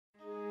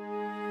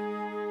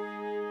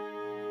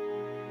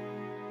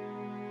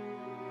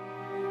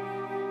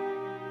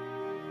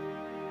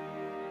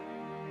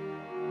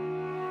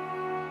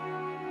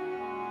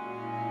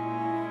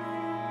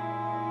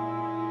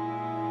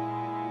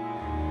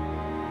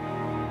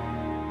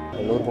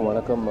எல்லோருக்கும்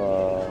வணக்கம்.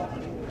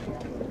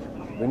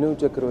 வினு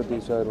சக்கரவர்த்தி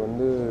சார்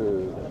வந்து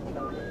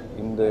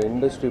இந்த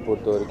இண்டஸ்ட்ரி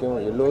பொறுத்த வரைக்கும்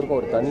எல்லோருக்கும்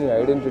ஒரு தனி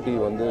ஐடென்டிட்டி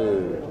வந்து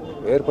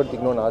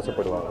ஏற்படுத்திக்கணும்னு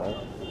ஆசைப்படுவாங்க.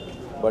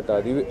 பட்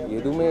அது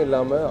எதுவுமே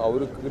இல்லாமல்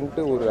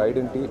அவருக்குன்ட்டு ஒரு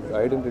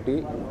ஐடென்டிட்டி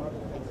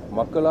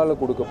மக்களால்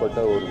கொடுக்கப்பட்ட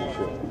ஒரு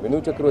விஷயம்.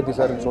 வினு சக்கரவர்த்தி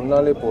சார்னு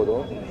சொன்னாலே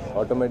போதும்,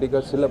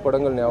 ஆட்டோமேட்டிக்காக சில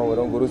படங்கள் ஞாபகம்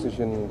வரும். குரு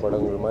சிஷ்யன்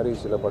படங்கள் மாதிரி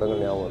சில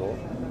படங்கள் ஞாபகம் வரும்.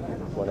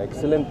 One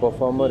excellent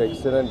performer,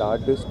 excellent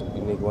artist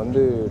இன்றைக்கி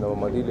வந்து நம்ம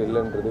மதியில்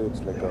இல்லைன்றது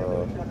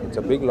it's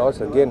a big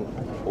loss. Again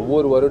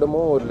ஒவ்வொரு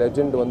வருடமும் ஒரு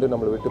லெஜெண்ட் வந்து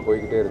நம்மளை விட்டு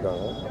போய்கிட்டே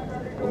இருக்காங்க.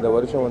 இந்த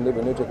வருஷம் வந்து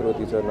வினு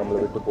சக்கரவர்த்தி சார் நம்மளை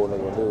விட்டு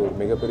போனது வந்து ஒரு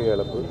மிகப்பெரிய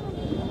இழப்பு.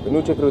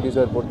 வினு சக்கரவர்த்தி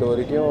சார் பொறுத்த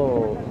வரைக்கும்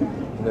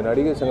இந்த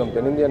நடிகர் சங்கம்,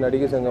 தென்னிந்தியா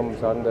நடிகர் சங்கம்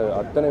சார்ந்த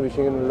அத்தனை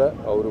விஷயங்களில்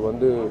அவர்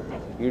வந்து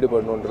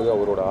ஈடுபடணுன்றது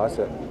அவரோட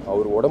ஆசை.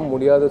 அவர் உடம்பு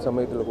முடியாத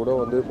சமயத்தில் கூட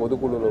வந்து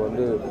பொதுக்குழுவில்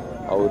வந்து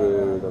அவர்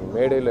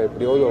மேடையில்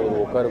எப்படியாவது அவர்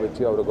உட்கார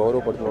வச்சு அவரை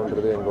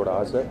கௌரவப்படுத்தணுன்றது எங்களோட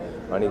ஆசை.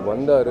 அன்றைக்கி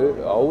வந்தார்.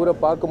 அவரை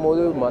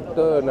பார்க்கும்போது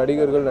மற்ற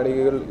நடிகர்கள்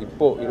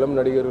இப்போது இளம்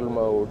நடிகர்கள்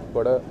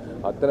உட்பட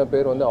அத்தனை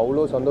பேர் வந்து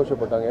அவ்வளோ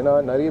சந்தோஷப்பட்டாங்க. ஏன்னா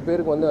நிறைய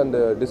பேருக்கு வந்து அந்த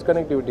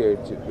டிஸ்கனெக்டிவிட்டி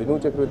ஆகிடுச்சு.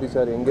 வினு சக்கரவர்த்தி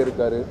சார் எங்கே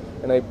இருக்கார்?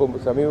 ஏன்னா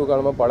இப்போ சமீப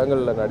காலமாக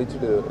படங்களில்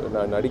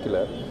நான்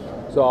நடிக்கலை.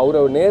 ஸோ அவரை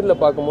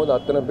நேரில் பார்க்கும்போது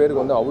அத்தனை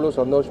பேருக்கு வந்து அவ்வளோ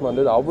சந்தோஷமாக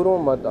இருந்தது.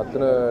 அவரும்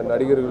அத்தனை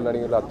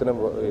நடிகர்கள் அத்தனை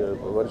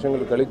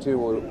வருஷங்கள் கழித்து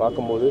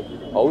பார்க்கும்போது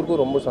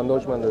அவருக்கும் ரொம்ப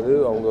சந்தோஷமாக இருந்தது.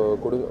 அவங்க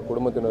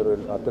குடும்பத்தினர்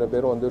அத்தனை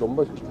பேரும் வந்து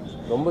ரொம்ப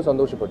ரொம்ப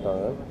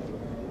சந்தோஷப்பட்டாங்க.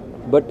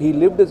 But he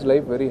lived his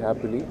life very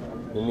happily.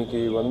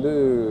 இன்றைக்கி வந்து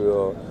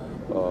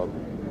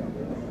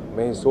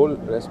மே சோல்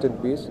ரெஸ்ட்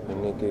இன் பீஸ்.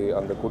 இன்றைக்கி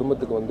அந்த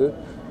குடும்பத்துக்கு வந்து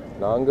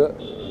நாங்கள்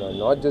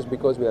not just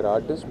because we are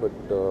artist,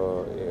 but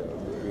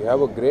we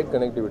have a great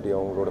connectivity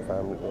அவங்களோட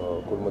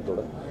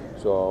குடும்பத்தோட.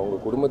 ஸோ அவங்க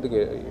குடும்பத்துக்கு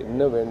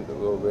என்ன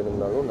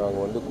வேணும்னாலும்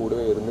நாங்கள் வந்து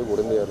கூடவே இருந்து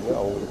உடந்தையாக இருந்து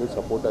அவங்களுக்கு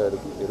சப்போர்ட்டாக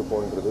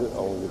இருப்போன்றது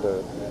அவங்கக்கிட்ட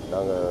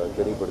நாங்கள்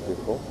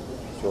தெரியப்படுத்தியிருக்கோம்.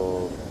 So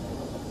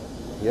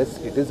S,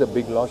 it is a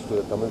big loss to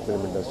the Tamil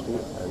film industry.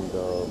 And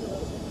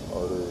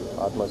ஒரு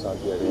ஆத்மா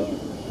சாந்தி அடைய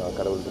நான்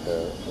கடவுள்கிட்ட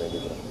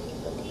வேண்டிக்கிறேன்.